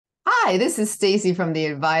Hi, this is Stacey from The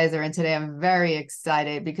Advisor, and today I'm very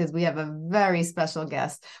excited because we have a very special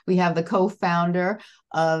guest. We have the co-founder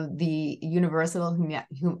of the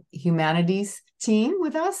Humanities team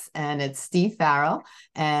with us, and it's Steve Farrell.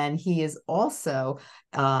 And he is also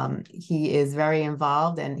he is very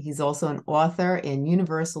involved, and he's also an author in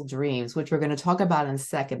Universal Dreams, which we're going to talk about in a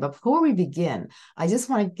second. But before we begin, I just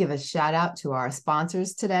want to give a shout out to our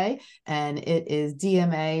sponsors today, and it is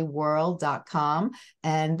DMAworld.com.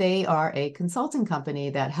 And they are a consulting company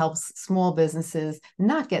that helps small businesses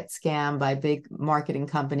not get scammed by big marketing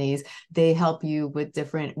companies. They help you with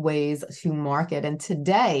different ways to market. And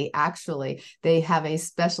today, actually, they have a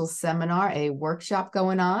special seminar, a workshop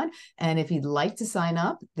going on. And if you'd like to sign up,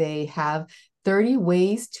 they have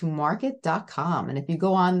 30ways-to-market.com. And if you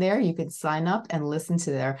go on there, you can sign up and listen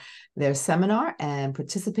to their seminar and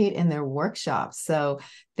participate in their workshops. So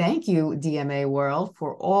thank you, DMA World,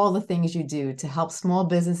 for all the things you do to help small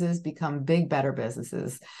businesses become big, better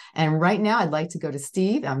businesses. And right now, I'd like to go to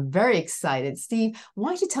Steve. I'm very excited. Steve,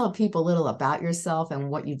 why don't you tell people a little about yourself and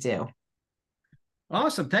what you do?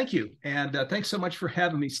 Awesome. Thank you. And thanks so much for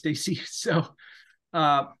having me, Stacey.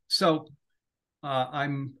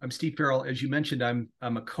 I'm Steve Farrell. As you mentioned, I'm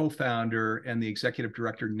a co-founder and the executive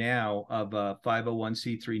director now of a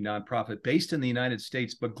 501c3 nonprofit based in the United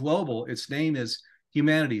States, but global. Its name is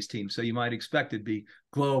Humanities Team, so you might expect it to be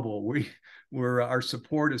global. Our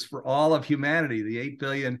support is for all of humanity, the 8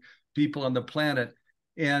 billion people on the planet.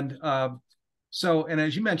 And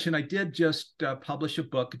as you mentioned, I did just publish a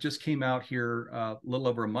book. It just came out here a little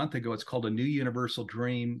over a month ago. It's called A New Universal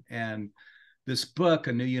Dream. And this book,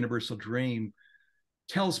 A New Universal Dream,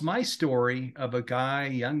 tells my story of a guy,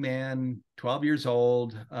 young man, 12 years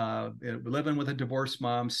old, living with a divorced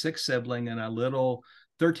mom, 6 siblings, in a little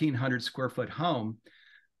 1,300 square foot home.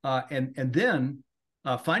 And then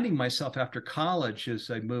finding myself after college as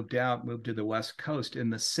I moved to the West Coast in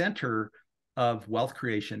the center of wealth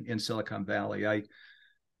creation in Silicon Valley. I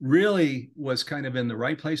really was kind of in the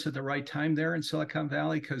right place at the right time there in Silicon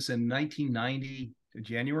Valley, because in 1990,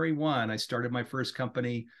 January 1, I started my first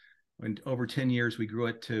company. And over 10 years, we grew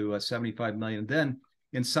it to 75 million. Then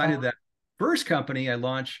inside of that first company, I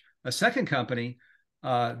launched a second company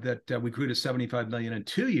that we grew to 75 million in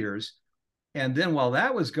 2 years. And then while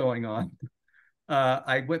that was going on,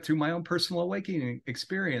 I went through my own personal awakening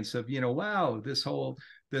experience of, wow, the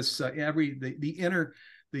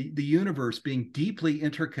universe being deeply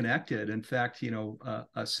interconnected. In fact,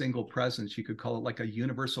 a single presence, you could call it like a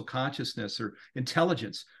universal consciousness or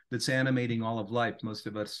intelligence that's animating all of life. Most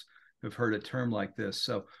of us have heard a term like this.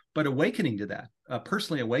 But awakening to that,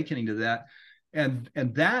 personally awakening to that. And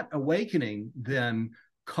that awakening then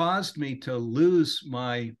caused me to lose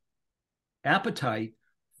my appetite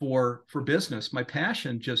for business. My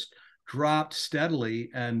passion just dropped steadily.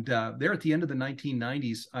 And there at the end of the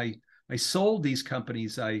 1990s, I sold these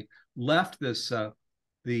companies. I left the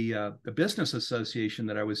business association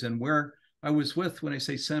that I was in, where I was with, when I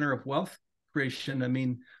say center of wealth creation, I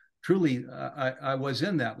mean, truly, I was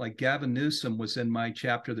in that. Like Gavin Newsom was in my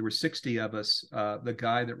chapter. There were 60 of us. The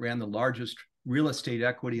guy that ran the largest real estate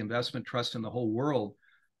equity investment trust in the whole world,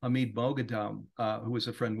 Hamid Moghadam, who was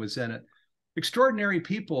a friend, was in it. Extraordinary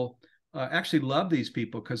people. Actually loved these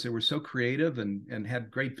people because they were so creative and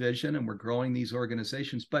had great vision and were growing these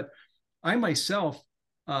organizations. But I myself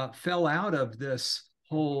fell out of this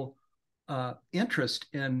whole interest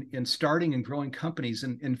in starting and growing companies.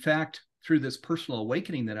 And in fact, through this personal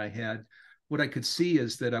awakening that I had, what I could see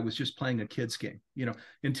is that I was just playing a kid's game.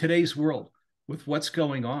 In today's world, with what's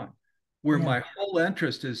going on, where my whole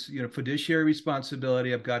interest is, fiduciary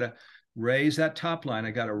responsibility. I've got to raise that top line.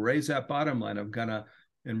 I got to raise that bottom line. I'm going to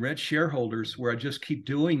enrich shareholders, where I just keep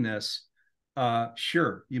doing this.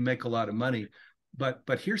 Sure, you make a lot of money, but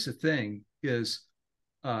here's the thing is,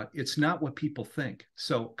 it's not what people think.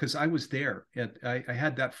 So, because I was there, and I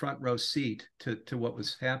had that front row seat to what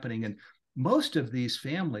was happening. And most of these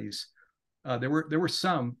families, there were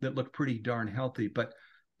some that looked pretty darn healthy, but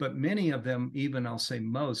many of them, even I'll say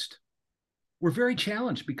most, were very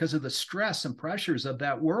challenged because of the stress and pressures of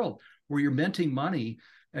that world, where you're minting money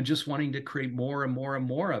and just wanting to create more and more and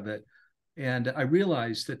more of it. And I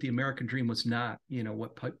realized that the American dream was not,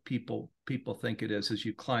 what people think it is, as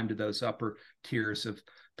you climb to those upper tiers of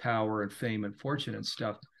power and fame and fortune and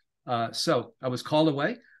stuff. So I was called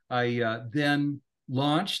away. I then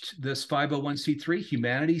launched this 501c3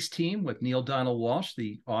 Humanities Team with Neil Donald Walsh,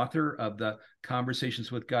 the author of the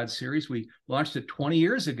Conversations with God series. We launched it 20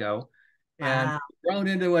 years ago and grown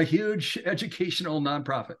into a huge educational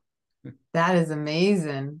nonprofit. That is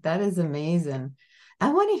amazing. That is amazing. I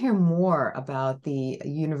want to hear more about the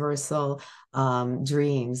universal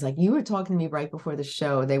dreams. Like you were talking to me right before the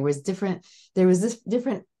show, there was this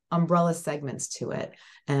different umbrella segments to it.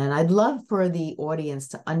 And I'd love for the audience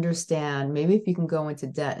to understand, maybe if you can go into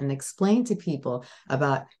depth and explain to people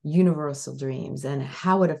about universal dreams and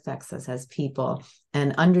how it affects us as people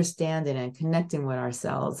and understanding and connecting with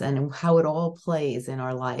ourselves and how it all plays in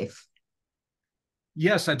our life.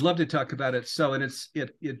 Yes, I'd love to talk about it. So, and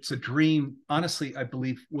it's a dream. Honestly, I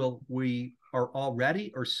believe we are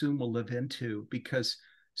already or soon will live into, because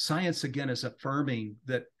science again is affirming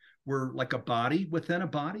that we're like a body within a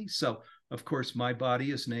body. So, of course, my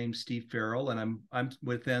body is named Steve Farrell, and I'm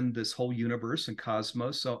within this whole universe and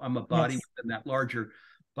cosmos. So I'm a body Yes. within that larger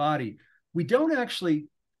body. We don't actually,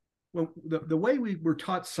 well, the way we were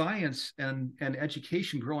taught science and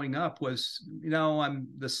education growing up was, I'm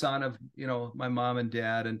the son of, my mom and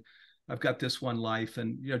dad, and I've got this one life,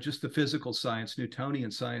 and, just the physical science,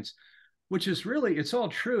 Newtonian science, which is really, it's all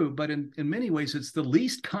true, but in many ways, it's the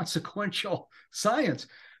least consequential science,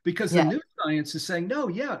 because the Yeah. new science is saying, no,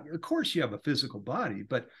 yeah, of course you have a physical body,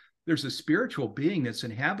 but there's a spiritual being that's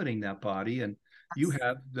inhabiting that body. And you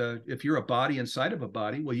have if you're a body inside of a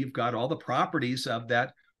body, well, you've got all the properties of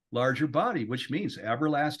that larger body, which means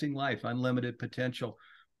everlasting life, unlimited potential.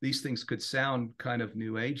 These things could sound kind of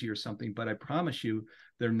new agey or something, but I promise you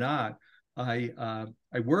they're not. I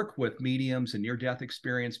work with mediums and near-death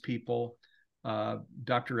experience people.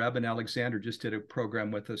 Dr. Eben Alexander just did a program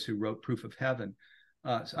with us who wrote Proof of Heaven.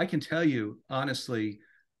 So I can tell you honestly,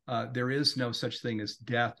 there is no such thing as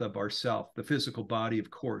death of ourself. The physical body, of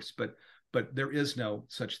course, but there is no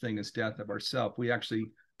such thing as death of ourself. We actually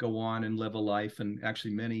go on and live a life, and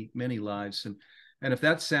actually many lives. And if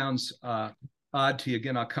that sounds odd to you,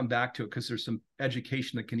 again, I'll come back to it, because there's some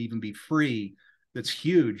education that can even be free that's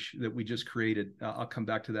huge that we just created. I'll come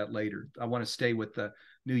back to that later. I want to stay with the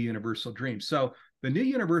new universal dream. So the new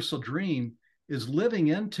universal dream is living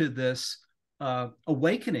into this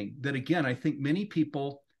awakening that, again, I think many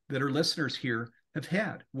people that are listeners here have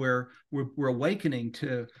had, where we're awakening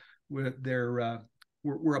to where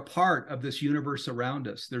we're a part of this universe around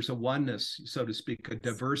us. There's a oneness, so to speak, a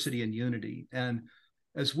diversity and unity. And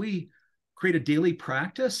as we create a daily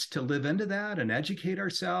practice to live into that and educate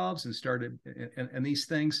ourselves and start and these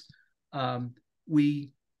things,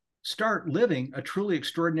 we start living a truly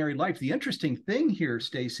extraordinary life. The interesting thing here,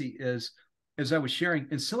 Stacey, is, as I was sharing,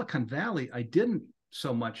 in Silicon Valley, I didn't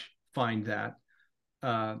so much find that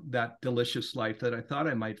delicious life that I thought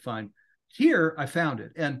I might find. Here, I found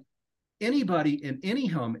it. And anybody in any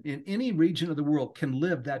home, in any region of the world, can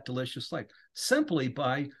live that delicious life simply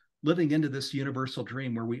by living into this universal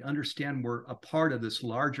dream, where we understand we're a part of this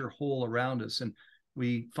larger whole around us, and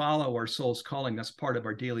we follow our soul's calling. That's part of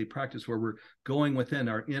our daily practice, where we're going within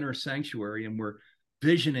our inner sanctuary and we're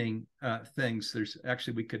visioning things. There's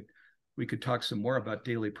actually, we could talk some more about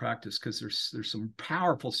daily practice, because there's some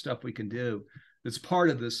powerful stuff we can do that's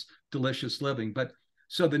part of this delicious living. But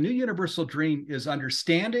so the new universal dream is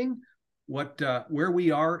understanding where we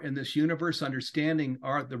are in this universe, understanding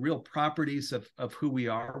the real properties of who we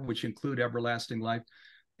are, which include everlasting life,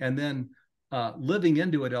 and then living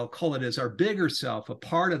into it. I'll call it as our bigger self, a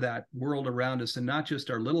part of that world around us, and not just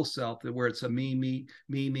our little self, where it's a me.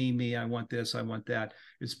 I want this, I want that.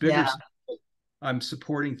 It's bigger. Yeah. I'm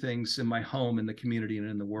supporting things in my home, in the community, and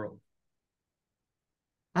in the world.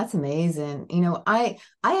 That's amazing. I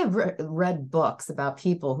have read books about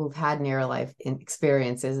people who've had near life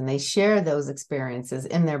experiences, and they share those experiences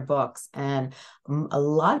in their books. And a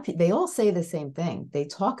lot of people, they all say the same thing. They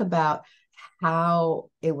talk about how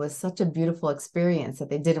it was such a beautiful experience that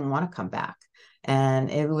they didn't want to come back. And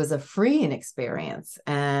it was a freeing experience.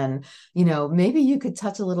 And, maybe you could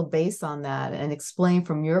touch a little base on that and explain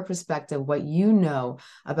from your perspective what you know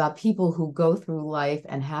about people who go through life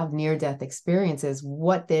and have near-death experiences,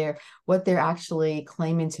 what they're actually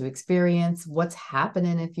claiming to experience, what's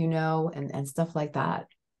happening, if you know, and stuff like that.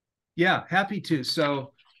 Yeah, happy to.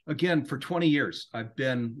 So again, for 20 years, I've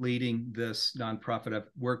been leading this nonprofit. I've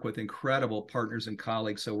worked with incredible partners and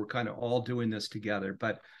colleagues. So we're kind of all doing this together.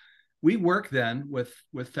 But we work then with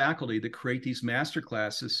faculty that create these master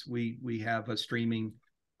classes. We have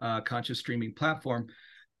a conscious streaming platform,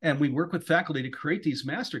 and we work with faculty to create these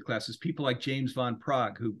master classes. People like James Van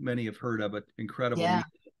Praagh, who many have heard of, an incredible Yeah.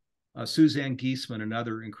 Suzanne Giesman,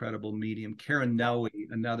 another incredible medium, Karen Noe,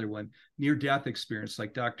 another one, near-death experience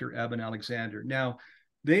like Dr. Eben Alexander. Now,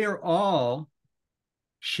 they are all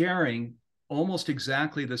sharing almost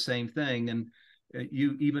exactly the same thing. And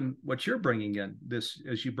even what you're bringing in, this,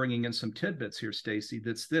 as you bringing in some tidbits here, Stacey,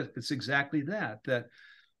 it's exactly that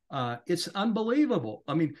it's unbelievable.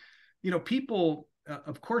 I mean, people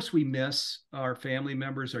of course, we miss our family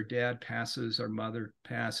members. Our dad passes, our mother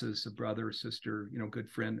passes, a brother or sister, good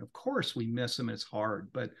friend. Of course, we miss them. It's hard.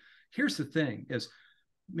 But here's the thing is,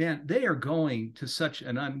 man, they are going to such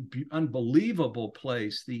an unbelievable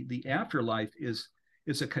place. The afterlife is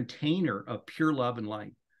a container of pure love and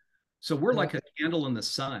light. So we're like a candle in the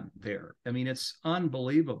sun there. I mean, it's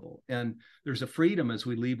unbelievable. And there's a freedom as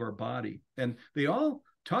we leave our body. And they all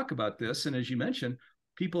talk about this. And as you mentioned,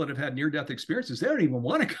 people that have had near-death experiences, they don't even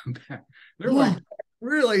want to come back. They're like,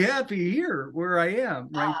 really happy here where I am,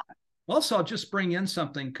 right? Also, I'll just bring in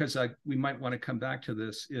something because we might want to come back to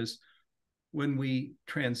this is when we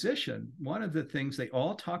transition, one of the things they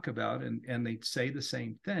all talk about, and they say the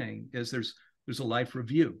same thing, is there's a life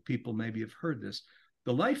review. People maybe have heard this.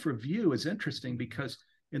 The life review is interesting because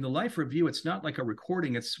in the life review, it's not like a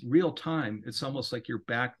recording, it's real time. It's almost like you're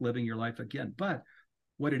back living your life again. But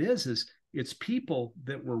what it is it's people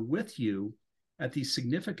that were with you at these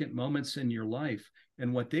significant moments in your life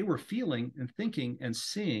and what they were feeling and thinking and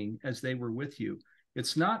seeing as they were with you.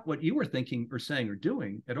 It's not what you were thinking or saying or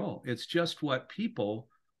doing at all. It's just what people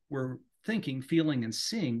were thinking, feeling, and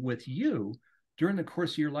seeing with you during the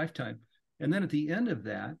course of your lifetime. And then at the end of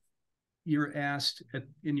that, you're asked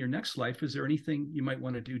in your next life, is there anything you might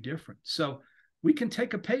want to do different? So we can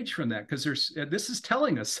take a page from that because this is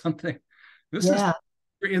telling us something. This is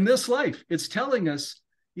in this life. It's telling us,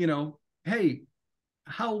 hey,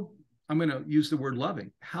 how, I'm going to use the word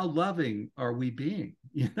loving. How loving are we being,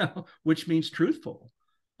 which means truthful,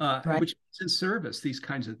 which means in service, these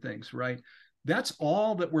kinds of things, right? That's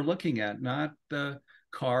all that we're looking at, not the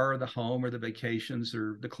car or the home or the vacations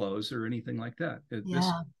or the clothes or anything like that. This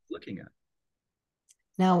is looking at.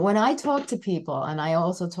 Now, when I talk to people, and I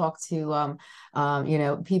also talk to,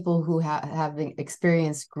 people who have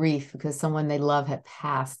experienced grief because someone they love had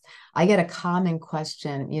passed, I get a common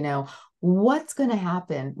question, what's going to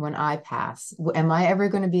happen when I pass? Am I ever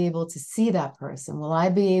going to be able to see that person? Will I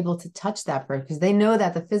be able to touch that person? Because they know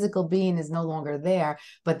that the physical being is no longer there,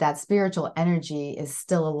 but that spiritual energy is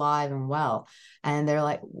still alive and well. And they're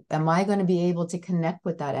like, am I going to be able to connect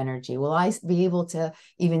with that energy? Will I be able to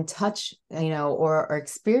even touch, or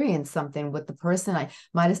experience something with the person I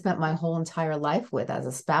might have spent my whole entire life with as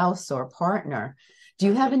a spouse or partner? Do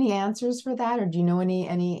you have any answers for that? Or do you know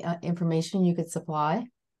any information you could supply?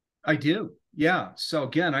 I do. Yeah. So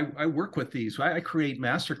again, I work with these. I create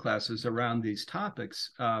masterclasses around these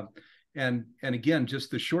topics. And again,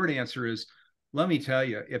 just the short answer is, let me tell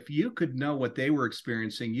you, if you could know what they were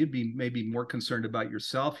experiencing, you'd be maybe more concerned about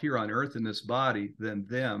yourself here on earth in this body than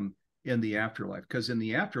them in the afterlife. Because in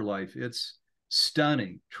the afterlife, it's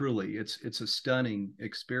stunning, truly. It's a stunning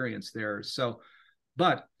experience there. So,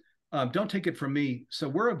 but don't take it from me. So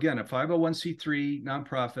we're, again, a 501c3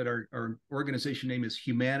 nonprofit. Our organization name is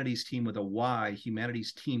Humanities Team with a Y,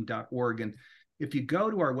 humanitiesteam.org. And if you go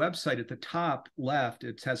to our website at the top left,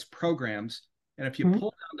 it has programs. And if you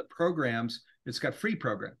pull down the programs, it's got free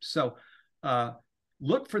programs. So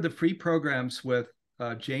look for the free programs with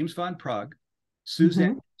James Von Prague,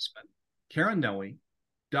 Suzanne Eastman, Karen Noe,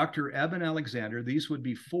 Dr. Eben Alexander. These would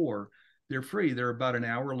be 4. They're free. They're about an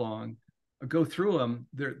hour long. Go through them.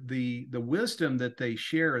 The wisdom that they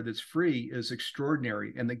share that's free is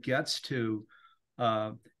extraordinary, and that gets to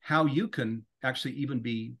how you can actually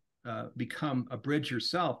even become a bridge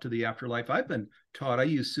yourself to the afterlife. I've been taught, I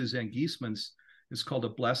use Suzanne Giesman's, it's called a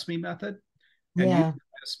Bless Me method. And using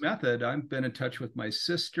this method, I've been in touch with my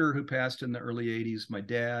sister who passed in the early 80s, my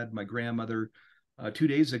dad, my grandmother. 2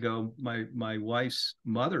 days ago, my wife's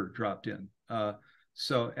mother dropped in.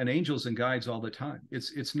 So, and angels and guides all the time.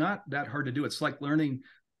 It's not that hard to do. It's like learning,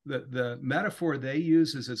 the metaphor they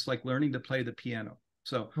use is it's like learning to play the piano.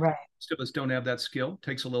 So most of us don't have that skill. It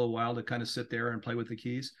takes a little while to kind of sit there and play with the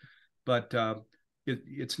keys, but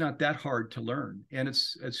it's not that hard to learn. And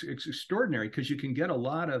it's extraordinary because you can get a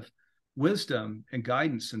lot of wisdom and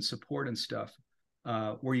guidance and support and stuff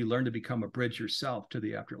where you learn to become a bridge yourself to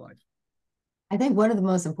the afterlife. I think one of the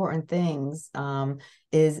most important things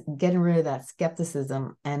is getting rid of that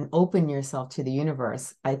skepticism and open yourself to the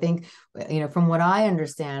universe. I think, from what I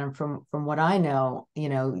understand, from what I know,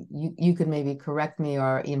 you could maybe correct me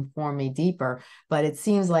or inform me deeper, but it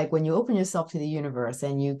seems like when you open yourself to the universe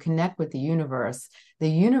and you connect with the universe,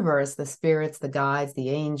 the spirits, the guides,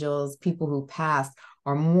 the angels, people who passed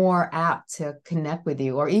are more apt to connect with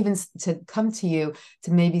you, or even to come to you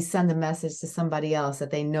to maybe send a message to somebody else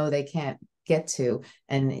that they know they can't get to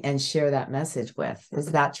and share that message with. Is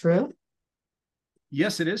that true?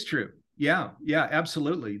 Yes, it is true. Yeah,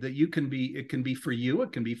 absolutely. That it can be for you,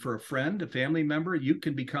 it can be for a friend, a family member. You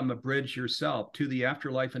can become a bridge yourself to the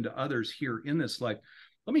afterlife and to others here in this life.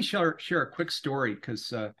 let me share a quick story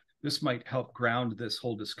because this might help ground this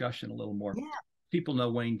whole discussion a little more. Yeah. People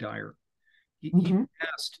know Wayne Dyer. He Hmm.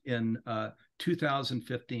 passed in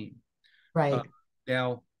 2015. Right.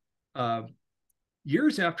 Now,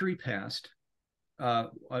 years after he passed,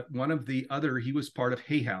 one of the other, he was part of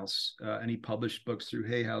Hay House, and he published books through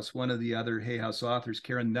Hay House. One of the other Hay House authors,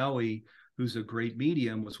 Karen Noe, who's a great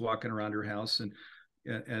medium, was walking around her house,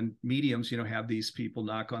 and mediums, have these people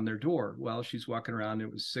knock on their door. Well, she's walking around.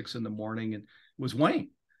 It was 6 a.m, and it was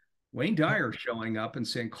Wayne Dyer showing up and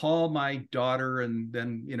saying, "Call my daughter," and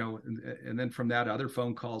then and then from that, other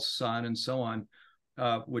phone calls, son, and so on,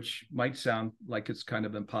 which might sound like it's kind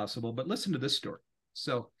of impossible. But listen to this story.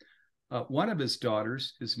 So, one of his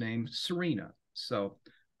daughters is named Serena. So,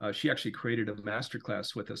 she actually created a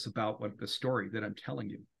masterclass with us about the story that I'm telling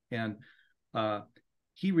you, and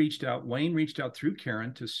Wayne reached out through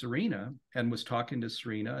Karen to Serena and was talking to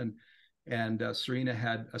Serena, and Serena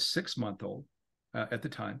had a 6-month-old at the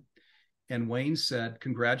time. And Wayne said,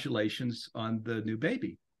 "Congratulations on the new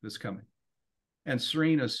baby that's coming." And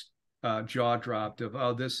Serena's jaw dropped of,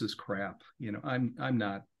 "Oh, this is crap. I'm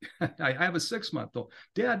not, I have a 6-month-old.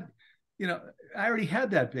 Dad, I already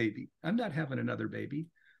had that baby. I'm not having another baby."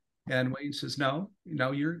 And Wayne says, no,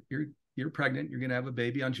 you're pregnant. You're going to have a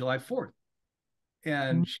baby on July 4th.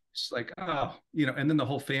 And she's like, "Oh," and then the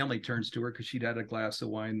whole family turns to her because she'd had a glass of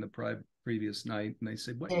wine the previous night. And they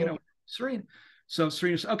say, "What, Serena?" So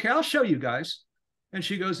Serena says, "Okay, I'll show you guys." And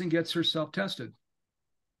she goes and gets herself tested.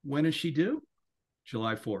 When is she due?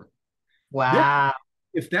 July 4th. Wow.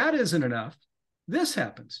 If that isn't enough, this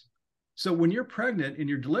happens. So when you're pregnant and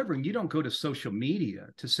you're delivering, you don't go to social media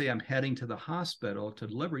to say, "I'm heading to the hospital to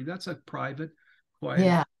delivery." That's a private, quiet.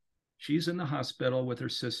 Yeah. She's in the hospital with her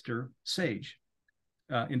sister, Sage,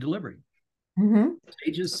 in delivery. Hmm.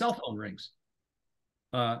 Sage's cell phone rings.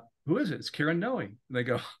 Who is it? It's Karen Noe. They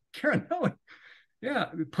go, "Karen Noe."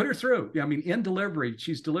 Yeah, put her through. Yeah, I mean, in delivery,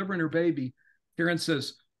 she's delivering her baby. Karen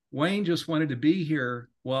says, "Wayne just wanted to be here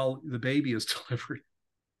while the baby is delivered."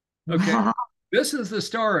 Okay. Wow. This is the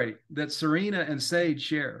story that Serena and Sage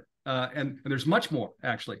share. And there's much more,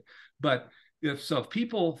 actually. But if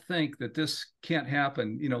people think that this can't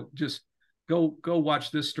happen, just go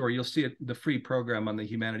watch this story. You'll see it, the free program on the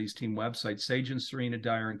Humanities Team website, Sage and Serena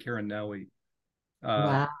Dyer and Karen Noe.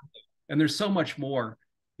 Wow. And there's so much more,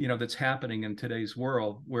 that's happening in today's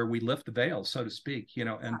world where we lift the veil, so to speak,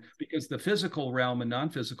 and because the physical realm and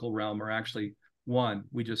non-physical realm are actually one.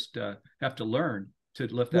 We just have to learn to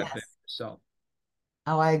lift that veil yourself.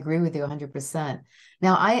 Oh, I agree with you 100%.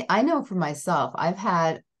 Now, I know for myself, I've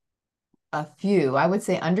had a few, I would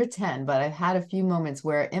say under 10, but I've had a few moments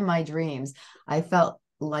where in my dreams, I felt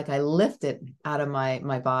like I lifted out of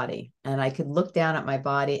my body and I could look down at my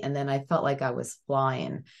body and then I felt like I was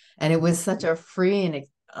flying. And it was such a freeing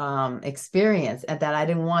experience and that I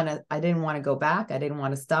didn't want to go back. I didn't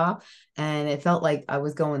want to stop. And it felt like I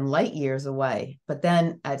was going light years away. But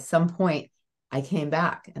then at some point I came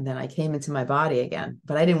back and then I came into my body again,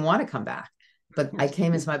 but I didn't want to come back, but I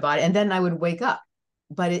came into my body and then I would wake up.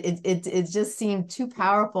 But it just seemed too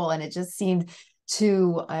powerful, and it just seemed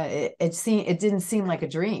too. It didn't seem like a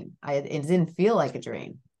dream. It didn't feel like a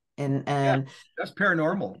dream, and yeah, that's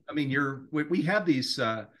paranormal. I mean, we have these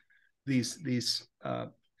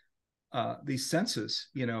senses.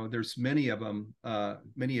 There's many of them.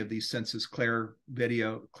 Many of these senses: clair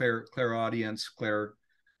video, clairaudience, clair.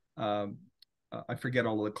 I forget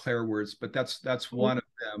all of the clair words, but that's one of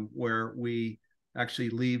them where we actually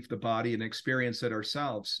leave the body and experience it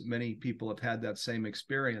ourselves. Many people have had that same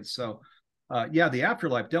experience. So the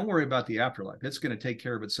afterlife, don't worry about the afterlife. It's going to take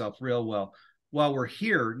care of itself real well. While we're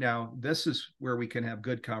here now, this is where we can have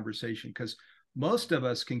good conversation, because most of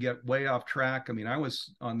us can get way off track. I mean, I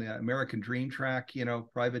was on the American Dream track,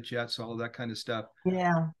 private jets, all of that kind of stuff.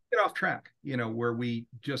 Yeah. Get off track, where we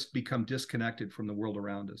just become disconnected from the world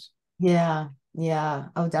around us. Yeah. Yeah.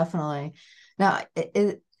 Oh, definitely. Now,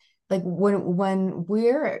 like when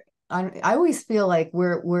we're on, I always feel like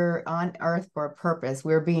we're on earth for a purpose.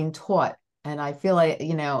 We're being taught. And I feel like,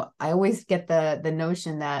 I always get the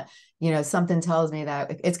notion that, something tells me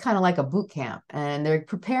that it's kind of like a boot camp and they're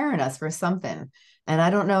preparing us for something. And I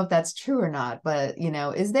don't know if that's true or not, but,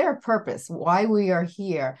 is there a purpose why we are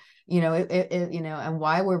here? And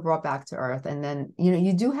why we're brought back to earth. And then,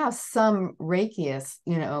 you do have some Reikiists,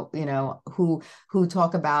 who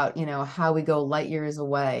talk about, how we go light years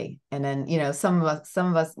away. And then, some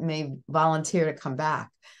of us may volunteer to come back.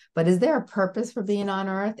 But is there a purpose for being on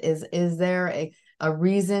earth? Is there a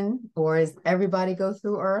reason, or is everybody go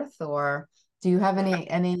through earth? Or do you have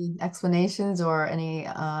any explanations or any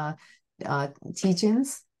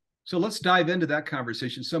teachings? So let's dive into that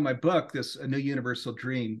conversation. So my book, this A New Universal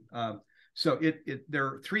Dream, so there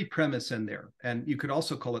are three premises in there, and you could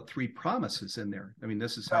also call it three promises in there. I mean,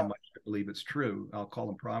 this is how much I believe it's true. I'll call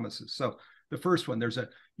them promises. So the first one, there's a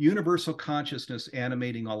universal consciousness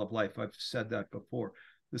animating all of life. I've said that before.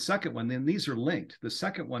 The second one, then these are linked. The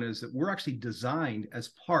second one is that we're actually designed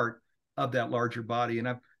as part of that larger body. And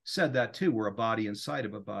I've said that too, we're a body inside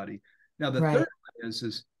of a body. Now, the third one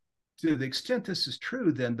is to the extent this is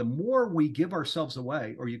true, then the more we give ourselves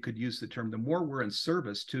away, or you could use the term, the more we're in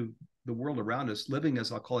service to the world around us, living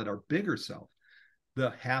as I'll call it our bigger self, the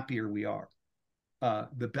happier we are,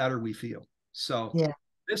 the better we feel. So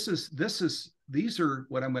these are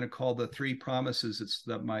what I'm going to call the three promises. It's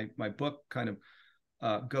that my book kind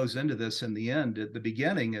of goes into this in the end. At the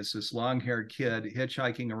beginning is this long-haired kid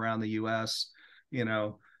hitchhiking around the US,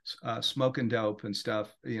 smoking dope and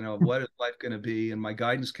stuff. What is life going to be? And my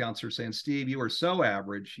guidance counselor saying, Steve, you are so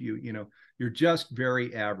average. You're just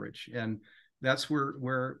very average. And that's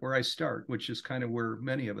where I start, which is kind of where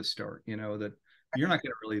many of us start, that you're not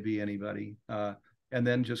going to really be anybody. And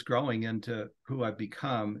then just growing into who I've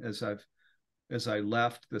become as I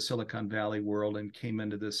left the Silicon Valley world and came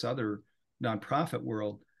into this other nonprofit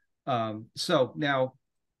world. So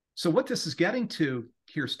what this is getting to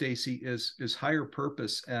here, Stacey, is higher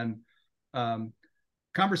purpose and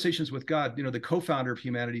conversations with God. The co-founder of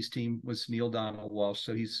Humanity's Team was Neil Donald Walsh,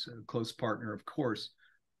 so he's a close partner, of course.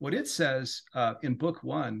 What it says in book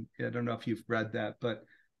one, I don't know if you've read that, but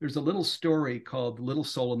there's a little story called The Little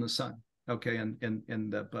Soul in the Sun, okay, in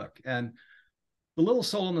the book. And the little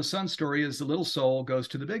soul in the sun story is the little soul goes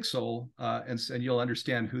to the big soul, and you'll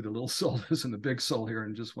understand who the little soul is and the big soul here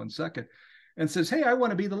in just one second, and says, hey, I want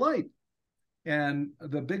to be the light. And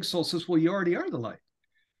the big soul says, well, you already are the light.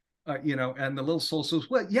 And the little soul says,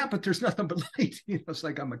 well, yeah, but there's nothing but light. It's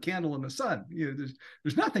like I'm a candle in the sun.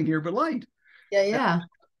 There's nothing here but light. Yeah. And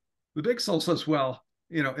the big soul says, well,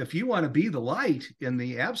 if you want to be the light in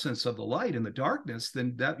the absence of the light in the darkness,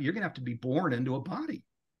 then you're going to have to be born into a body.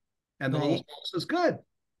 And the little soul says, good.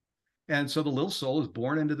 And so the little soul is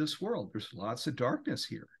born into this world. There's lots of darkness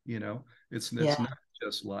here. It's not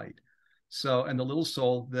just light. So, and the little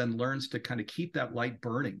soul then learns to kind of keep that light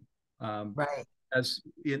burning,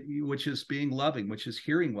 which is being loving, which is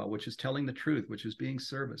hearing well, which is telling the truth, which is being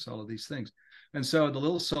service, all of these things. And so the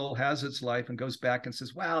little soul has its life and goes back and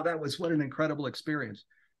says, wow, what an incredible experience.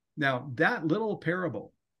 Now, that little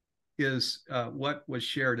parable is what was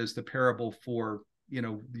shared as the parable for,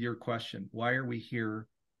 your question. Why are we here?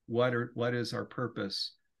 What is our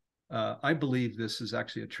purpose? I believe this is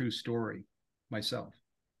actually a true story myself.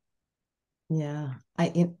 Yeah,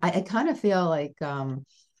 I kind of feel like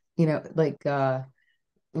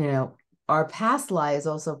our past lives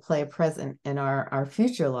also play a present in our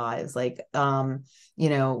future lives, because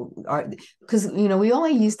we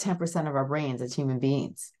only use 10% of our brains as human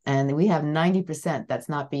beings, and we have 90% that's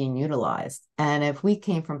not being utilized. And if we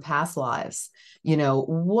came from past lives,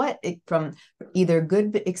 from either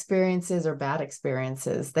good experiences or bad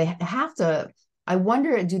experiences, they have to. I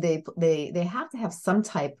wonder, do they have to have some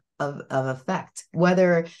type of effect,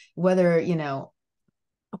 whether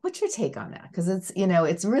what's your take on that? Because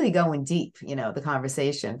it's really going deep, the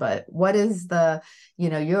conversation. But what is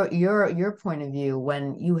your point of view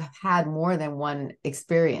when you have had more than one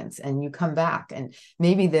experience and you come back and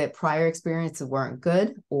maybe the prior experiences weren't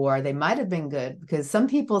good, or they might have been good, because some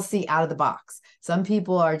people see out of the box. Some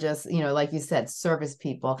people are just, like you said, service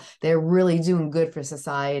people. They're really doing good for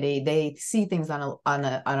society. They see things on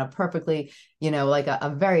a perfectly, like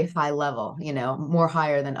a very high level, more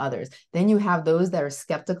higher than others. Then you have those that are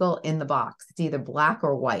skeptical in the box. It's either black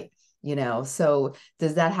or white, So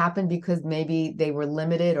does that happen because maybe they were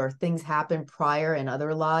limited or things happened prior in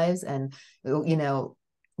other lives? And,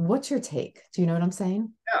 what's your take? Do you know what I'm saying?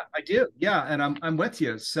 Yeah, I do. Yeah. And I'm with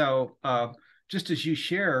you. So, just as you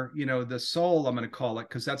share, the soul, I'm going to call it,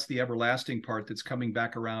 because that's the everlasting part that's coming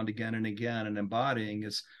back around again and again and embodying,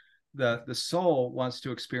 is the soul wants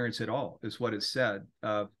to experience it all, is what is said.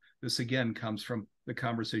 This again comes from the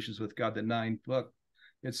Conversations with God, the 9th book.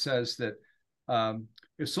 It says that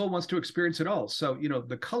your soul wants to experience it all. So,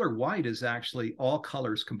 the color white is actually all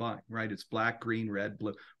colors combined, right? It's black, green, red,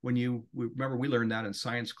 blue. Remember, we learned that in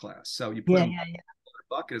science class. So you put them in a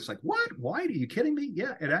bucket. It's like, what? White? Are you kidding me?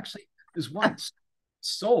 Yeah, it actually is white.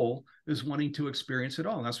 Soul is wanting to experience it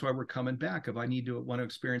all. And that's why we're coming back. If I want to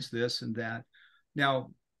experience this and that.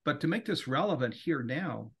 Now, but to make this relevant here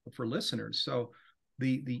now for listeners, so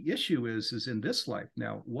the issue is in this life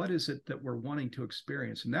now, what is it that we're wanting to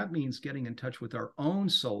experience? And that means getting in touch with our own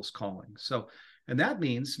soul's calling. So, and that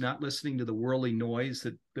means not listening to the worldly noise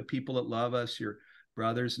that the people that love us, your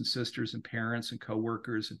brothers and sisters and parents and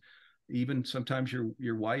coworkers, and even sometimes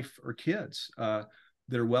your wife or kids.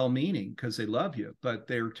 They're well-meaning because they love you, but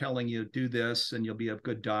they're telling you do this and you'll be a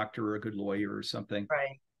good doctor or a good lawyer or something.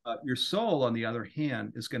 Right. Your soul, on the other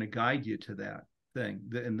hand, is going to guide you to that thing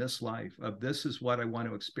in this life of this is what I want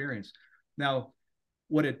to experience. Now,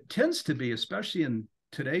 what it tends to be, especially in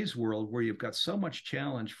today's world where you've got so much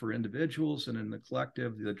challenge for individuals and in the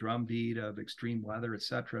collective, the drumbeat of extreme weather,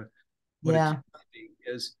 etc. What it tends to be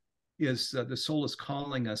is the soul is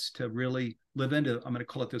calling us to really live into, I'm going to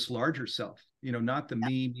call it this larger self, not the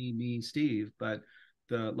me, Steve, but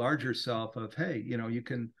the larger self of, hey, you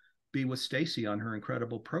can be with Stacey on her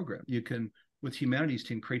incredible program. You can, with Humanities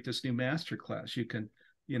Team, create this new masterclass. You can,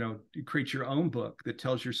 create your own book that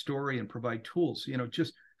tells your story and provide tools,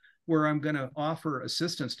 just where I'm going to offer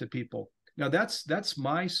assistance to people. Now that's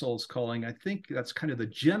my soul's calling. I think that's kind of the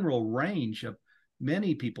general range of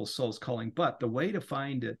many people's soul's calling, but the way to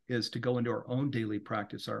find it is to go into our own daily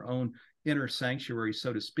practice, our own inner sanctuary,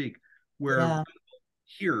 so to speak, where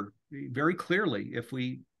here very clearly, if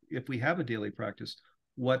we have a daily practice,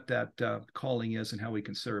 what that calling is and how we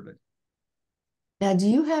can serve it. Now, do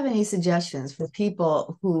you have any suggestions for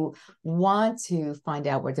people who want to find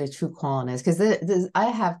out what their true calling is? Because I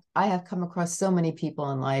have come across so many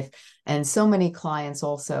people in life and so many clients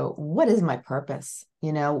also. What is my purpose?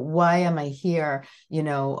 Why am I here?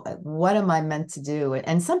 What am I meant to do?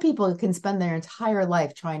 And some people can spend their entire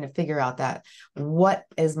life trying to figure out that, what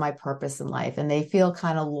is my purpose in life? And they feel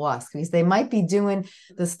kind of lost because they might be doing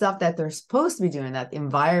the stuff that they're supposed to be doing, that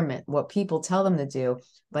environment, what people tell them to do,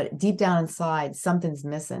 but deep down inside, something's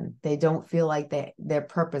missing. They don't feel like their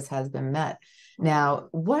purpose has been met. Now,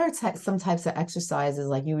 what are some types of exercises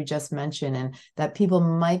like you just mentioned, and that people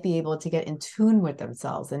might be able to get in tune with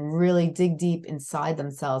themselves and really dig deep inside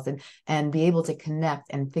themselves and be able to connect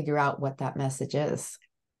and figure out what that message is?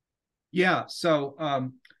 Yeah. So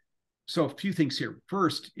a few things here.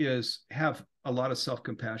 First is have a lot of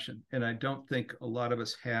self-compassion. And I don't think a lot of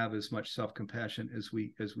us have as much self-compassion as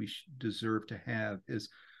we deserve to have.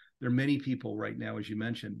 There are many people right now, as you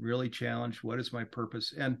mentioned, really challenged. What is my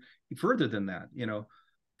purpose? And further than that,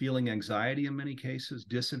 feeling anxiety in many cases,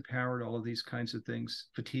 disempowered, all of these kinds of things,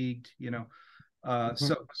 fatigued, So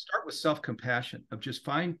start with self-compassion of just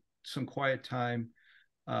find some quiet time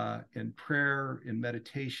in prayer, in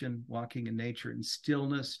meditation, walking in nature, in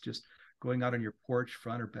stillness, just going out on your porch,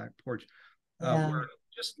 front or back porch, where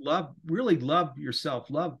just really love yourself,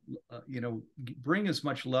 bring as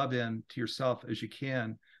much love in to yourself as you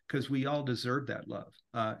can, because we all deserve that love.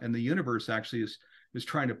 And the universe actually is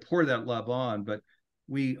trying to pour that love on, but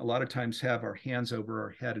we a lot of times have our hands over our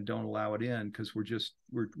head and don't allow it in because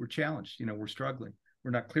we're challenged, we're struggling.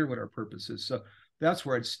 We're not clear what our purpose is. So that's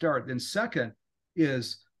where I'd start. Then second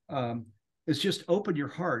is just open your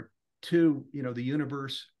heart to, the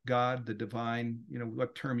universe, God, the divine,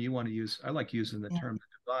 what term you want to use. I like using the term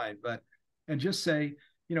divine, and just say,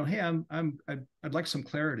 hey, I'd like some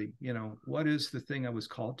clarity. What is the thing I was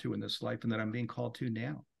called to in this life and that I'm being called to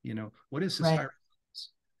now? What is this higher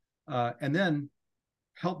purpose? And then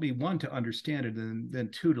help me, one, to understand it, and then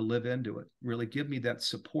two, to live into it. Really give me that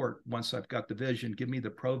support once I've got the vision. Give me the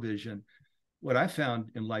provision. What I found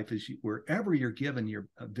in life is wherever you're given your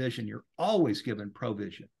vision, you're always given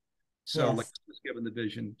provision. So like I was given the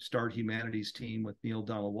vision, start Humanities Team with Neil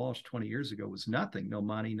Donald Walsh 20 years ago, was nothing, no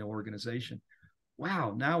money, no organization.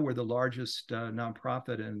 Wow, now we're the largest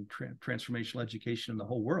nonprofit in transformational education in the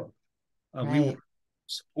whole world. We were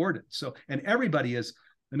supported. So, and everybody is,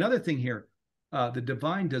 another thing here, the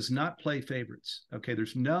divine does not play favorites. Okay,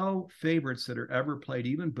 there's no favorites that are ever played,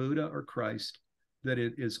 even Buddha or Christ, that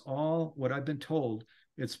it is all what I've been told.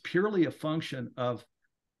 It's purely a function of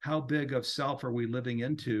how big of self are we living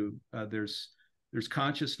into. There's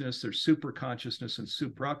consciousness, there's super consciousness and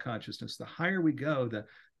supra consciousness. The higher we go, the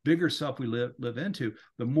bigger self we live into,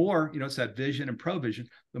 the more, it's that vision and provision,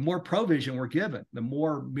 the more provision we're given, the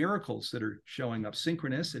more miracles that are showing up,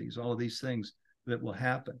 synchronicities, all of these things that will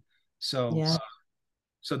happen. So,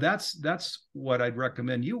 so that's what I'd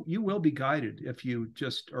recommend. You will be guided if you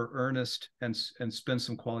just are earnest and spend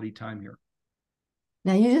some quality time here.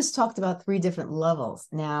 Now, you just talked about 3 different levels.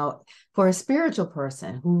 Now, for a spiritual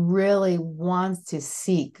person who really wants to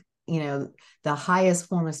seek, the highest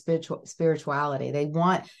form of spirituality,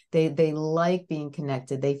 they like being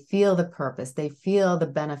connected. They feel the purpose. They feel the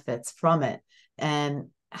benefits from it. And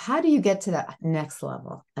how do you get to that next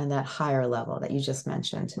level and that higher level that you just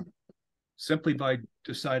mentioned? Simply by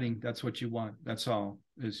deciding that's what you want. That's all.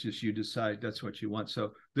 It's just you decide that's what you want.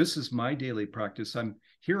 So this is my daily practice. I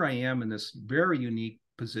am in this very unique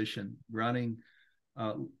position, running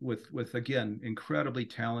with again incredibly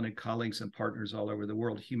talented colleagues and partners all over the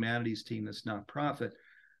world. Humanities Team, this nonprofit,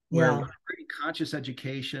 where we're bringing conscious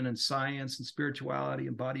education and science and spirituality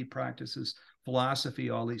and body practices, philosophy,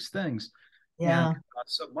 all these things. Yeah. And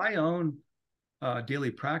so my own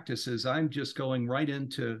daily practices, I'm just going right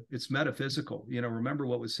into, it's metaphysical. You know, remember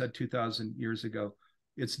what was said 2,000 years ago.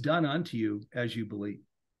 It's done unto you as you believe.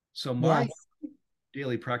 So my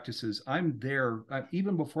daily practices, I'm there,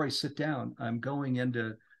 even before I sit down, I'm going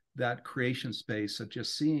into that creation space of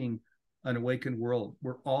just seeing an awakened world.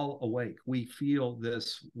 We're all awake. We feel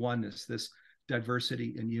this oneness, this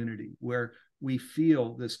diversity and unity, where we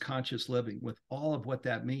feel this conscious living with all of what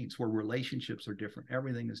that means, where relationships are different,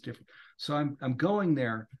 everything is different. So I'm going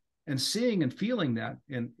there and seeing and feeling that,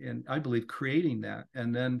 and I believe creating that,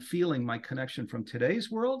 and then feeling my connection from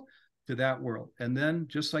today's world to that world. And then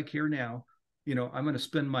just like here now, you know, I'm going to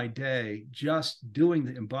spend my day just doing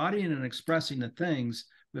the embodying and expressing the things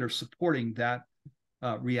that are supporting that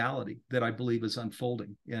reality that I believe is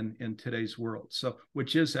unfolding in today's world. So,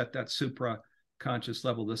 which is at that supra-conscious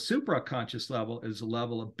level. The supra-conscious level is a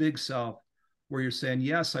level of big self, where you're saying,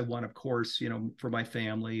 yes, I want, of course, you know, for my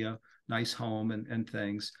family, a nice home and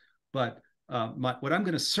things. But what I'm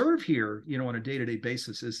going to serve here, you know, on a day-to-day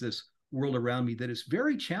basis is this world around me that is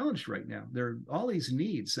very challenged right now. There are all these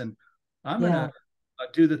needs, and I'm going to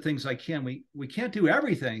do the things I can. We can't do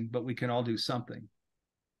everything, but we can all do something.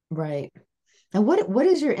 Right. And what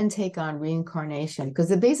is your intake on reincarnation?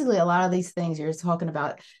 Because basically a lot of these things you're talking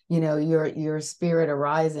about, you know, your spirit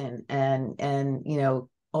arising and you know,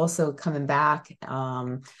 also coming back.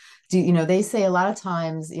 You know, they say a lot of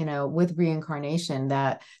times, you know, with reincarnation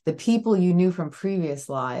that the people you knew from previous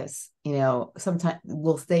lives, you know, sometimes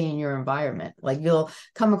will stay in your environment. Like you'll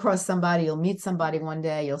come across somebody, you'll meet somebody one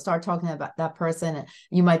day, you'll start talking about that person, and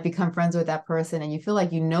you might become friends with that person, and you feel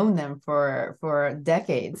like you've known them for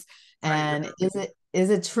decades. And is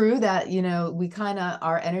it true that, you know, we kind of,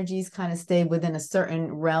 our energies kind of stay within a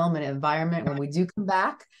certain realm and environment when we do come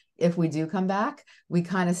back? If we do come back, we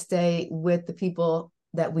kind of stay with the people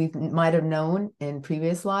that we might have known in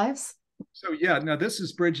previous lives? So yeah, now this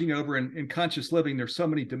is bridging over in conscious living. There's so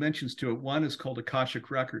many dimensions to it. One is called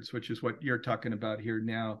Akashic Records, which is what you're talking about here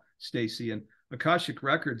now, Stacey. And Akashic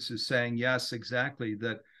Records is saying, yes, exactly,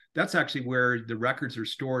 that's actually where the records are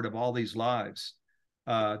stored of all these lives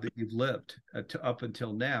that you've lived up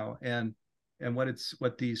until now. And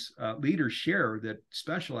what these leaders share that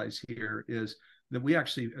specialize here is that we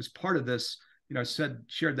actually, as part of this, you know,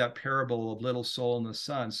 shared that parable of little soul and the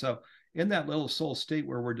sun. So in that little soul state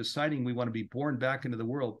where we're deciding we want to be born back into the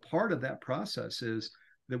world, part of that process is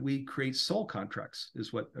that we create soul contracts,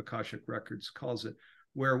 is what Akashic Records calls it,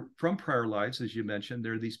 where from prior lives, as you mentioned,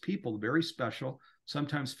 there are these people very special,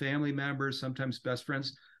 sometimes family members, sometimes best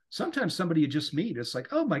friends, sometimes somebody you just meet. It's like,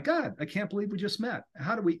 oh my God, I can't believe we just met.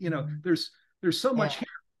 How do we, you know, there's so much here,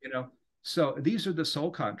 you know. So these are the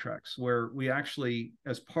soul contracts where we actually,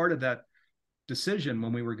 as part of that decision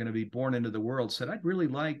when we were going to be born into the world, said, I'd really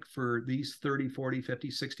like for these 30, 40,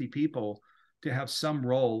 50, 60 people to have some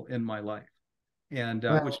role in my life. And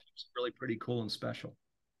which is really pretty cool and special.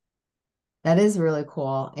 That is really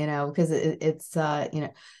cool, you know, because it's you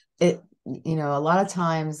know, it, you know, a lot of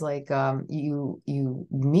times like you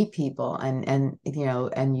meet people and you know,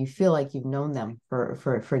 and you feel like you've known them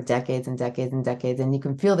for decades and decades and decades, and you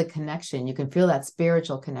can feel the connection, you can feel that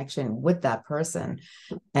spiritual connection with that person.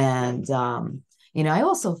 And you know, I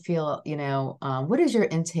also feel, you know, what is your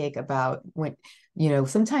intake about when, you know,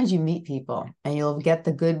 sometimes you meet people and you'll get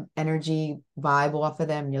the good energy vibe off of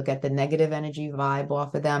them, you'll get the negative energy vibe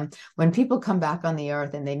off of them. When people come back on the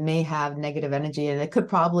earth and they may have negative energy, and it could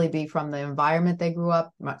probably be from the environment they grew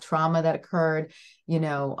up, trauma that occurred, you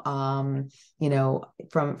know,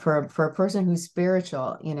 for a person who's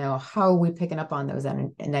spiritual, you know, how are we picking up on those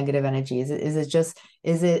negative energies? Is it just,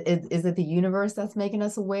 is it the universe that's making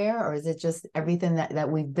us aware, or is it just everything that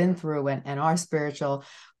we've been through and our spiritual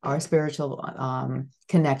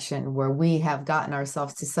connection, where we have gotten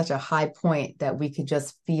ourselves to such a high point that we could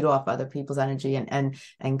just feed off other people's energy and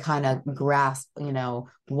kind of grasp, you know,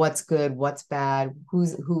 what's good, what's bad,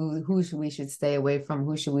 who we should stay away from,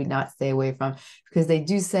 who should we not stay away from? Because they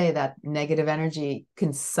do say that negative energy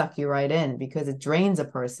can suck you right in, because it drains a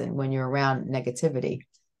person when you're around negativity.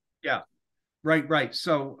 Yeah, right.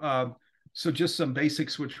 So just some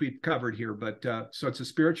basics which we've covered here, but so it's a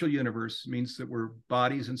spiritual universe, means that we're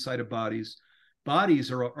bodies inside of bodies.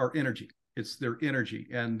 Bodies are energy. It's their energy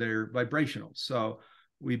and they're vibrational. So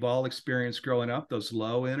we've all experienced growing up those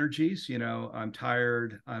low energies. You know, I'm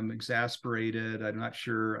tired, I'm exasperated, I'm not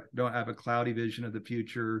sure, don't have a cloudy vision of the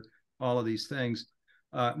future, all of these things.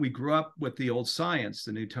 we grew up with the old science,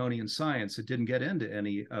 the Newtonian science. It didn't get into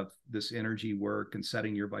any of this energy work and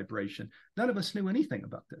setting your vibration. None of us knew anything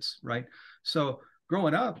about this, right? So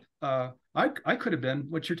growing up, I could have been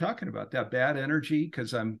what you're talking about, that bad energy,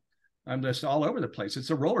 because I'm just all over the place. It's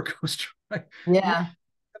a roller coaster, right? Yeah.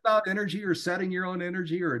 About energy or setting your own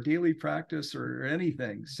energy or a daily practice or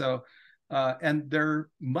anything. So, and there,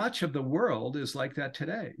 much of the world is like that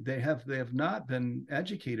today. They have not been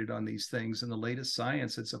educated on these things in the latest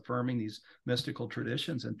science. It's affirming these mystical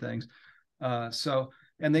traditions and things.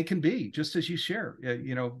 And they can be, just as you share,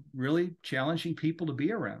 really challenging people to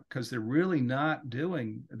be around because they're really not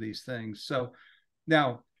doing these things. So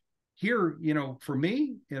now, here, for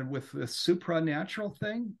me, and with the supranatural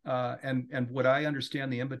thing, and what I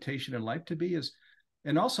understand the invitation in life to be is,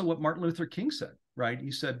 and also what Martin Luther King said, right?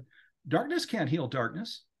 He said, darkness can't heal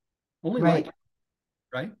darkness, only Right. light,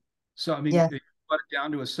 right? So, I mean, Yeah. it put it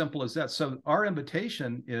down to as simple as that. So our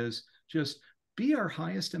invitation is just be our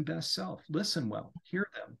highest and best self, listen well, hear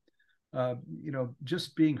them.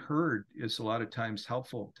 Just being heard is a lot of times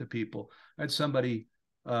helpful to people. I had somebody,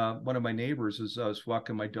 one of my neighbors, as I was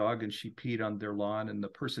walking my dog and she peed on their lawn, and the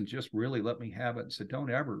person just really let me have it and said, don't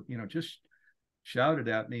ever, just shouted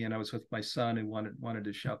at me. And I was with my son who wanted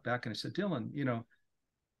to shout back. And I said, Dylan,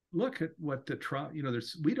 look at what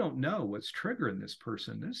we don't know what's triggering this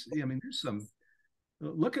person. There's some,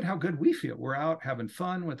 look at how good we feel. We're out having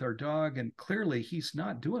fun with our dog, and clearly he's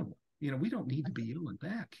not doing well. We don't need to be yelling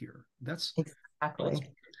back here. Let's Exactly. be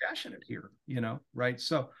passionate here, right?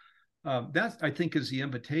 So that, I think, is the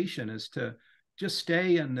invitation, is to just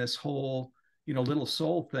stay in this whole, little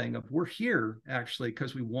soul thing of, we're here actually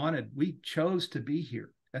because we chose to be here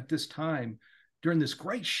at this time during this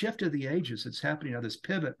great shift of the ages that's happening now, this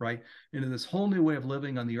pivot, right, into this whole new way of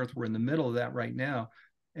living on the earth. We're in the middle of that right now.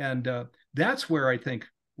 And that's where I think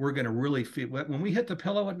we're going to really feel, when we hit the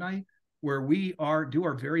pillow at night, where we do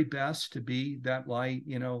our very best to be that light,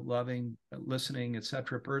 loving, listening,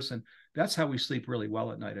 etc. person. That's how we sleep really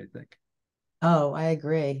well at night, I think. Oh, I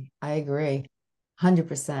agree.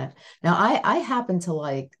 100%. Now, I happen to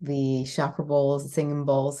like the chakra bowls, the singing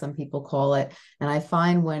bowls, some people call it. And I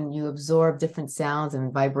find when you absorb different sounds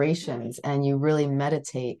and vibrations and you really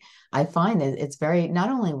meditate, I find that it's very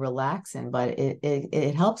not only relaxing, but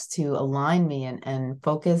it helps to align me and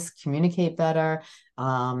focus, communicate better,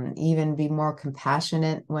 even be more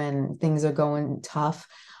compassionate when things are going tough.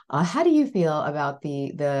 How do you feel about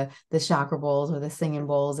the chakra bowls or the singing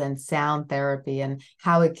bowls and sound therapy and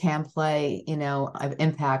how it can play, an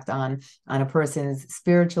impact on a person's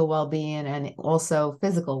spiritual well-being and also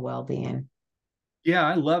physical well-being? Yeah,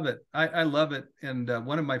 I love it. I love it. And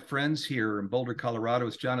one of my friends here in Boulder, Colorado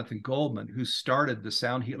is Jonathan Goldman, who started the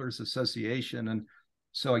Sound Healers Association. And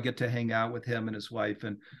so I get to hang out with him and his wife.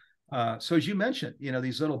 And so as you mentioned,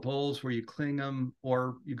 these little bowls where you cling them,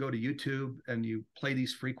 or you go to YouTube and you play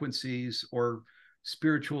these frequencies, or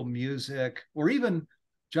spiritual music, or even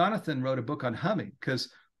Jonathan wrote a book on humming, because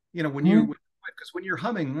when you're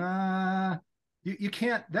humming, you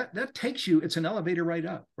can't, that takes you, it's an elevator right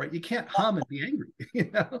up, right? You can't hum and be angry,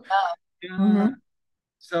 Mm-hmm.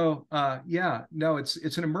 So no, it's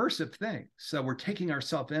an immersive thing. So we're taking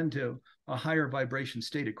ourselves into a higher vibration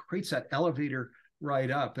state. It creates that elevator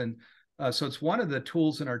right up. And so it's one of the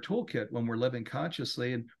tools in our toolkit when we're living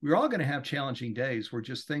consciously. And we're all going to have challenging days where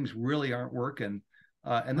just things really aren't working.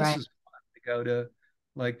 And this is to go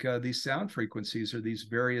to these sound frequencies or these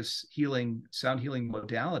various sound healing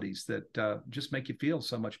modalities that just make you feel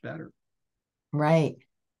so much better. Right.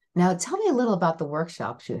 Now, tell me a little about the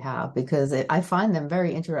workshops you have, because I find them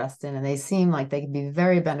very interesting and they seem like they can be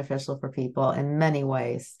very beneficial for people in many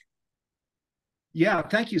ways. Yeah,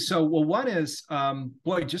 thank you. So, well, one is,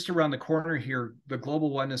 just around the corner here, the Global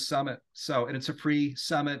Oneness Summit. So, and it's a free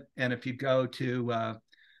summit. And if you go to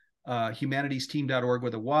humanitiesteam.org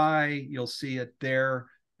with a Y, you'll see it there,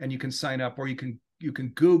 and you can sign up, or you can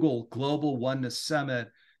Google Global Oneness Summit,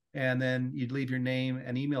 and then you'd leave your name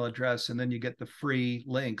and email address, and then you get the free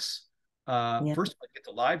links. First, you get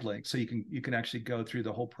the live link, so you can actually go through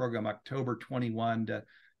the whole program, October 21 to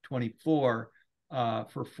 24,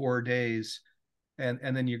 for 4 days.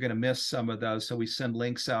 And then you're going to miss some of those. So we send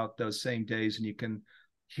links out those same days, and you can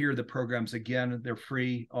hear the programs again. They're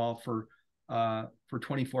free, all for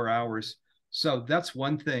 24 hours. So that's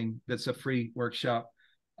one thing that's a free workshop.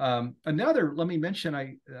 Another, let me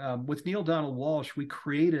mention, with Neil Donald Walsh, we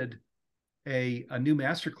created a new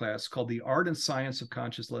masterclass called The Art and Science of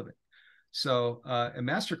Conscious Living. So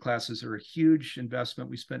masterclasses are a huge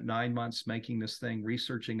investment. We spent 9 months making this thing,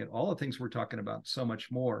 researching it, all the things we're talking about, so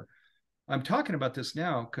much more. I'm talking about this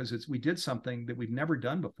now because we did something that we've never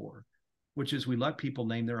done before. which is we let people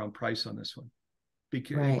name their own price on this one,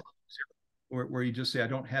 because Right. where you just say, I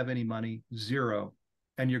don't have any money, zero,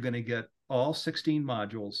 and you're going to get all 16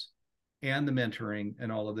 modules and the mentoring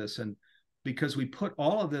and all of this. And because we put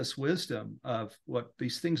all of this wisdom of what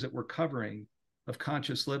these things that we're covering of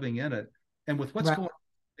conscious living in it, and with what's Right. going on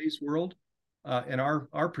in today's world, and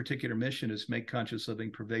our particular mission is make conscious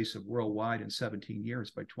living pervasive worldwide in 17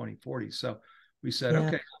 years by 2040. So we said, Yeah.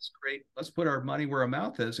 okay, let's put our money where our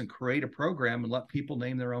mouth is and create a program and let people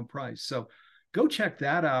name their own price. So go check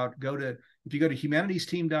that out. If you go to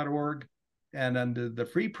humanitiesteam.org, and under the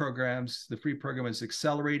free programs, the free program is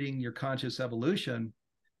Accelerating Your Conscious Evolution.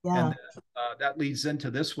 Yeah. And that leads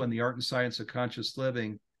into this one, The Art and Science of Conscious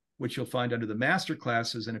Living, which you'll find under the master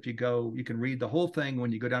classes. And if you go, you can read the whole thing.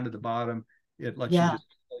 When you go down to the bottom, it lets you Yeah. just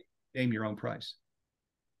name your own price.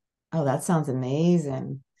 Oh, that sounds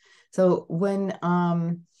amazing. So when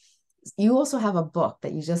you also have a book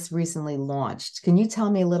that you just recently launched. Can you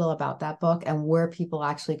tell me a little about that book and where people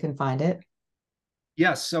actually can find it?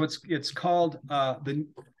 Yes, so it's called A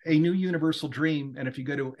New Universal Dream, and if you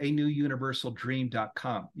go to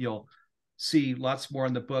anewuniversaldream.com, you'll see lots more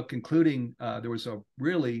in the book, including there was a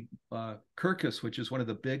really Kirkus, which is one of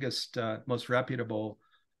the biggest, most reputable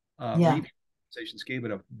Yeah. review organizations, gave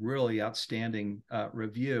it a really outstanding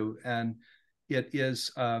review, and it is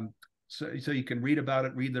so you can read about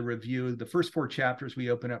it, read the review. The first 4 chapters we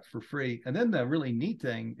open up for free, and then the really neat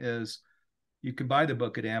thing is you can buy the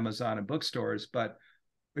book at Amazon and bookstores, but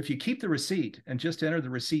if you keep the receipt and just enter the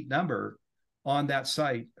receipt number on that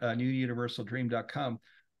site, newuniversaldream.com,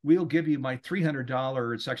 we'll give you my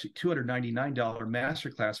 $300, it's actually $299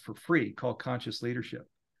 masterclass for free called Conscious Leadership,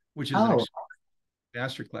 which is an Oh,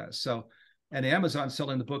 masterclass. So, and Amazon's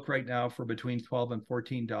selling the book right now for between $12 and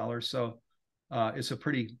 $14. So it's a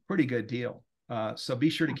pretty good deal. So be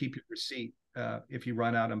sure to keep your receipt if you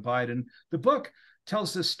run out and buy it. And the book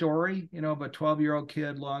tells this story, of a 12-year-old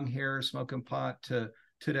kid, long hair, smoking pot, to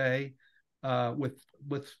today, with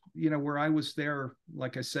where I was there,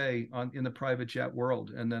 like I say, in the private jet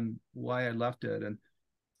world, and then why I left it. And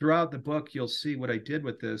throughout the book, you'll see what I did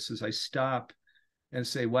with this is I stop and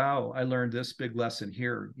say, wow, I learned this big lesson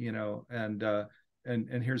here,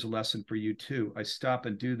 and here's a lesson for you too. I stop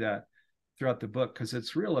and do that throughout the book because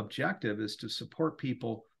its real objective is to support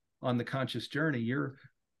people on the conscious journey. You're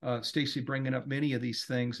Stacey, bringing up many of these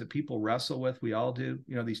things that people wrestle with. We all do,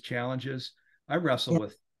 these challenges. I wrestle yeah.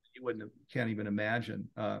 with, can't even imagine,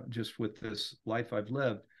 just with this life I've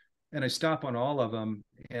lived. And I stop on all of them.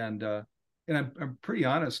 And I'm pretty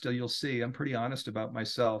honest. You'll see, I'm pretty honest about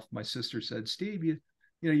myself. My sister said, Steve,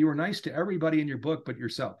 you were nice to everybody in your book, but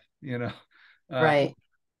yourself, Right.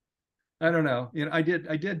 I don't know. I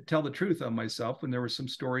did tell the truth on myself when there were some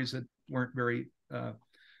stories that weren't very,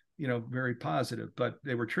 very positive, but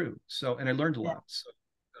they were true. So, and I learned a Yeah. lot. So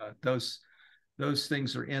those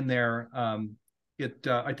things are in there.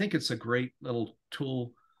 I think it's a great little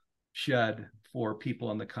tool shed for people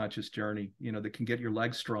on the conscious journey, that can get your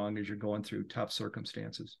legs strong as you're going through tough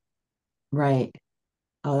circumstances. Right.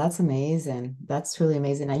 Oh, that's amazing. That's truly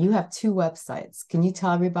amazing. Now you have 2 websites. Can you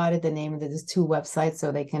tell everybody the name of those 2 websites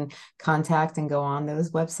so they can contact and go on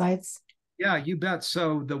those websites? Yeah, you bet.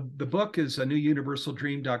 So the book is a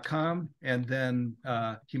newuniversaldream.com, and then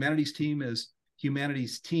Humanities Team is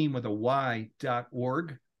humanitiesteam with a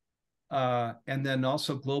y.org. And then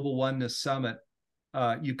also Global Oneness Summit.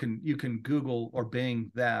 You can Google or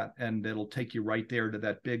Bing that, and it'll take you right there to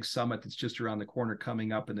that big summit that's just around the corner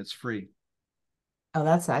coming up, and it's free. Oh,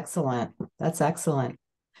 that's excellent. That's excellent.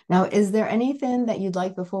 Now, is there anything that you'd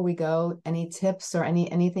like before we go? Any tips or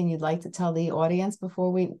anything you'd like to tell the audience before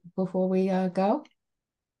we go?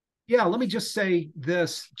 Yeah, let me just say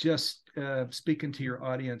this, just speaking to your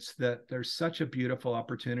audience, that there's such a beautiful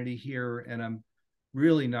opportunity here, and I'm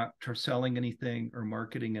really not selling anything or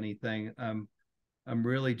marketing anything. I'm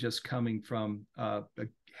really just coming from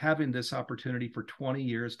having this opportunity for 20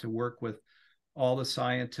 years to work with all the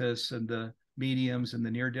scientists and the mediums and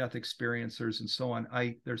the near-death experiencers and so on.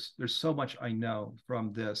 There's so much I know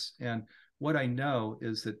from this, and what I know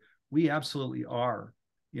is that we absolutely are,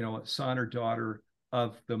 a son or daughter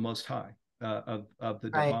of the Most High, of the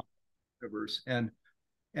Right. divine universe, and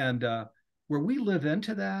where we live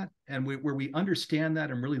into that, and where we understand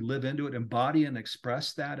that and really live into it, embody and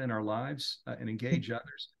express that in our lives, and engage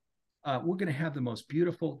others, we're going to have the most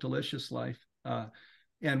beautiful, delicious life.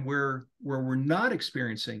 And where we're not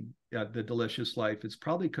experiencing the delicious life, it's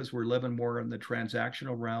probably because we're living more in the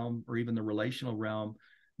transactional realm or even the relational realm,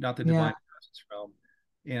 not the Yeah. divine presence realm.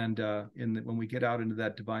 And when we get out into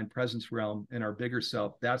that divine presence realm in our bigger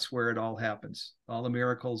self, that's where it all happens. All the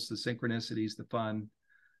miracles, the synchronicities, the fun.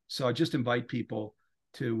 So I just invite people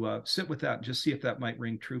to sit with that and just see if that might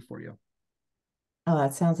ring true for you. Oh,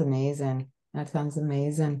 that sounds amazing. That sounds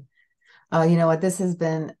amazing. You know what? This has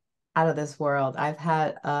been out of this world. I've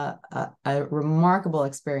had a remarkable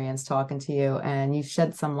experience talking to you, and you've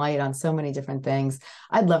shed some light on so many different things.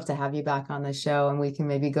 I'd love to have you back on the show, and we can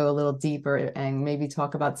maybe go a little deeper and maybe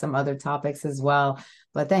talk about some other topics as well.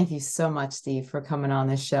 But thank you so much, Steve, for coming on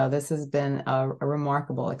this show. This has been a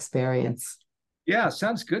remarkable experience. Yeah,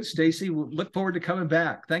 sounds good, Stacey. We'll look forward to coming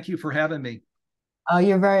back. Thank you for having me. Oh,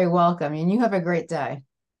 you're very welcome, and you have a great day.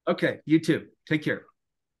 Okay, you too. Take care.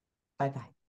 Bye bye.